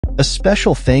A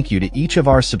special thank you to each of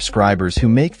our subscribers who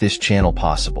make this channel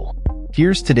possible.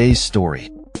 Here's today's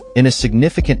story. In a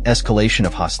significant escalation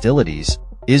of hostilities,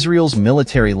 Israel's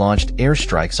military launched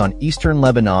airstrikes on eastern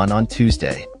Lebanon on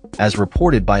Tuesday, as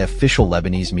reported by official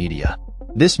Lebanese media.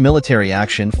 This military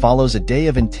action follows a day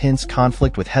of intense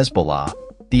conflict with Hezbollah,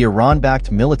 the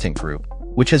Iran-backed militant group,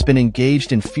 which has been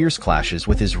engaged in fierce clashes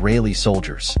with Israeli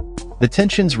soldiers. The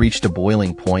tensions reached a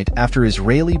boiling point after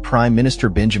Israeli Prime Minister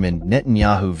Benjamin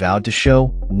Netanyahu vowed to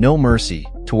show no mercy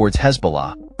towards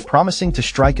Hezbollah, promising to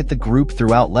strike at the group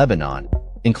throughout Lebanon,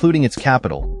 including its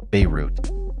capital, Beirut.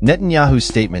 Netanyahu's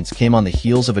statements came on the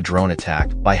heels of a drone attack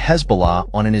by Hezbollah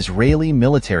on an Israeli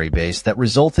military base that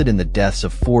resulted in the deaths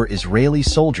of 4 Israeli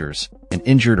soldiers and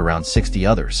injured around 60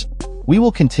 others. "We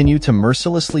will continue to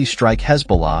mercilessly strike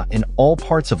Hezbollah in all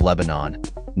parts of Lebanon,"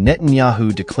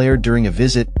 Netanyahu declared during a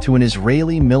visit to an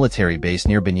Israeli military base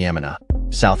near Binyamina,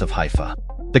 south of Haifa.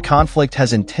 The conflict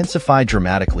has intensified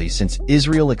dramatically since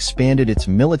Israel expanded its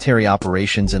military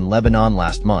operations in Lebanon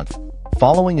last month,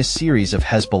 following a series of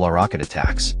Hezbollah rocket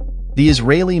attacks. The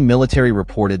Israeli military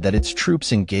reported that its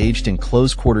troops engaged in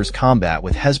close-quarters combat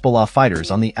with Hezbollah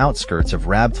fighters on the outskirts of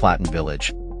Rabtlatin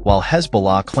village, while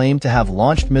Hezbollah claimed to have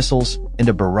launched missiles and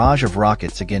a barrage of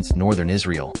rockets against northern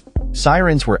Israel.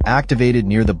 Sirens were activated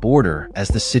near the border as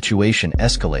the situation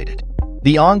escalated.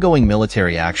 The ongoing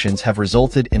military actions have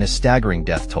resulted in a staggering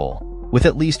death toll, with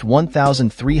at least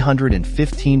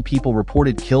 1,315 people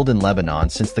reported killed in Lebanon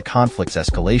since the conflict's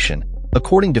escalation,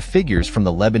 according to figures from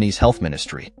the Lebanese Health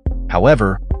Ministry.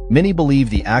 However, many believe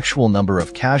the actual number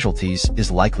of casualties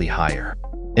is likely higher.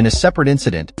 In a separate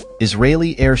incident,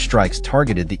 Israeli airstrikes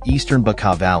targeted the eastern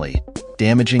Bekaa Valley,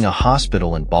 damaging a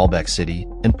hospital in Baalbek city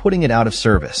and putting it out of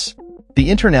service. The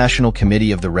International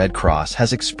Committee of the Red Cross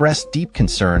has expressed deep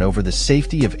concern over the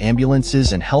safety of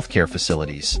ambulances and healthcare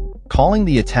facilities, calling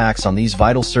the attacks on these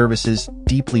vital services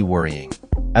deeply worrying.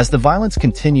 As the violence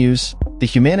continues, the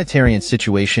humanitarian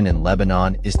situation in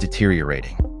Lebanon is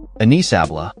deteriorating. Anis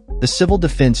Abla, the civil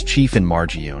defense chief in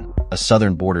Marjioun, a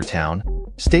southern border town,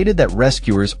 stated that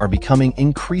rescuers are becoming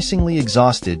increasingly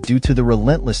exhausted due to the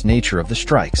relentless nature of the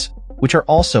strikes, which are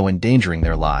also endangering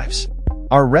their lives.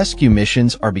 "Our rescue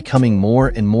missions are becoming more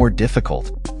and more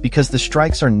difficult because the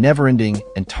strikes are never-ending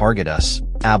and target us,"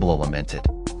 Abla lamented.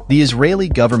 The Israeli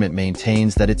government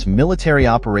maintains that its military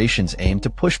operations aim to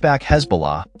push back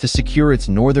Hezbollah to secure its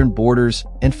northern borders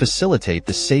and facilitate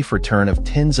the safe return of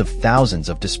tens of thousands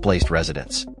of displaced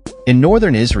residents. In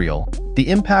northern Israel, the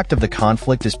impact of the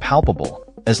conflict is palpable,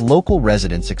 as local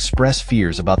residents express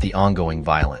fears about the ongoing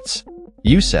violence.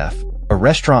 Youssef, a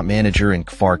restaurant manager in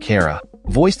Kfar Kara,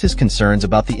 voiced his concerns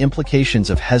about the implications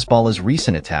of Hezbollah's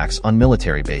recent attacks on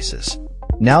military bases.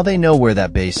 "Now they know where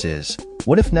that base is.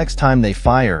 What if next time they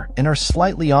fire and are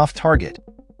slightly off target?"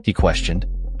 he questioned,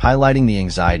 highlighting the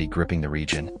anxiety gripping the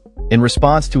region. In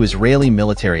response to Israeli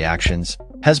military actions,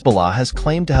 Hezbollah has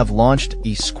claimed to have launched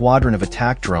a squadron of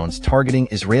attack drones targeting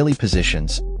Israeli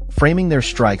positions, framing their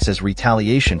strikes as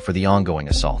retaliation for the ongoing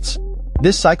assaults.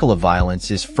 This cycle of violence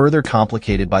is further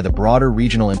complicated by the broader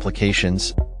regional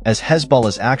implications, as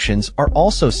Hezbollah's actions are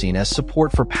also seen as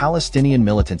support for Palestinian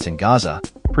militants in Gaza,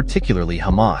 particularly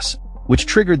Hamas, which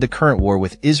triggered the current war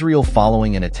with Israel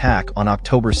following an attack on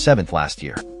October 7th last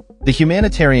year. The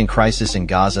humanitarian crisis in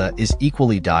Gaza is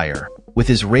equally dire,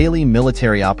 with Israeli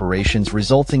military operations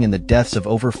resulting in the deaths of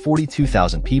over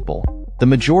 42,000 people, the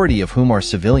majority of whom are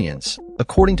civilians,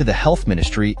 according to the health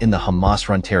ministry in the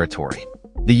Hamas-run territory.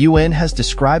 The UN has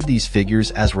described these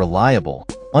figures as reliable,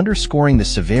 underscoring the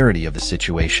severity of the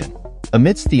situation.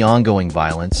 Amidst the ongoing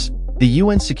violence, the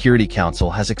UN Security Council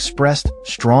has expressed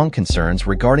strong concerns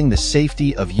regarding the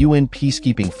safety of UN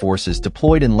peacekeeping forces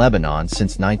deployed in Lebanon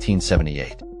since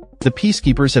 1978. The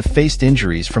peacekeepers have faced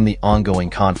injuries from the ongoing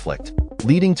conflict,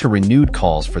 leading to renewed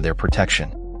calls for their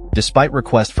protection. Despite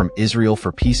requests from Israel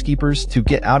for peacekeepers to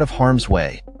get out of harm's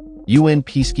way, UN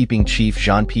peacekeeping chief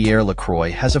Jean-Pierre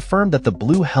Lacroix has affirmed that the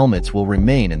blue helmets will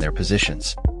remain in their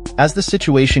positions. As the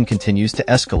situation continues to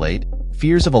escalate,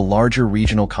 fears of a larger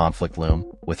regional conflict loom,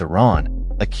 with Iran,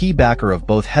 a key backer of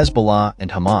both Hezbollah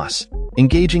and Hamas,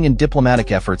 engaging in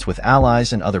diplomatic efforts with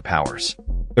allies and other powers.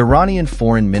 Iranian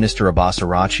Foreign Minister Abbas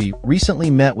Araghchi recently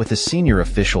met with a senior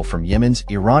official from Yemen's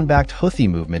Iran-backed Houthi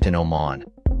movement in Oman,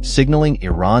 signaling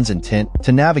Iran's intent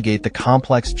to navigate the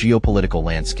complex geopolitical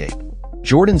landscape.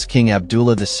 Jordan's King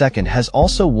Abdullah II has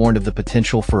also warned of the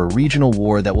potential for a regional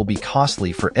war that will be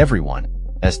costly for everyone,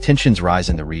 as tensions rise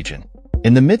in the region.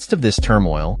 In the midst of this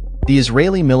turmoil, the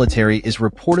Israeli military is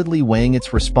reportedly weighing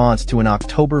its response to an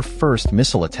October 1st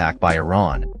missile attack by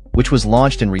Iran, which was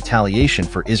launched in retaliation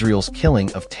for Israel's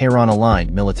killing of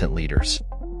Tehran-aligned militant leaders.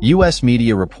 U.S.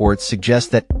 media reports suggest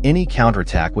that any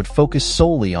counterattack would focus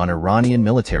solely on Iranian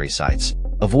military sites,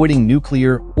 avoiding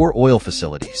nuclear or oil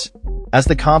facilities. As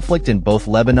the conflict in both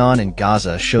Lebanon and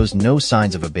Gaza shows no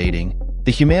signs of abating,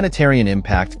 the humanitarian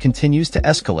impact continues to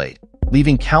escalate,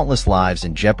 leaving countless lives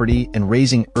in jeopardy and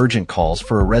raising urgent calls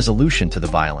for a resolution to the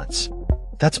violence.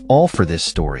 That's all for this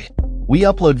story. We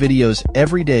upload videos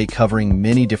every day covering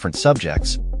many different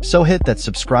subjects, so hit that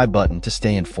subscribe button to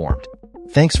stay informed.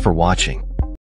 Thanks for watching.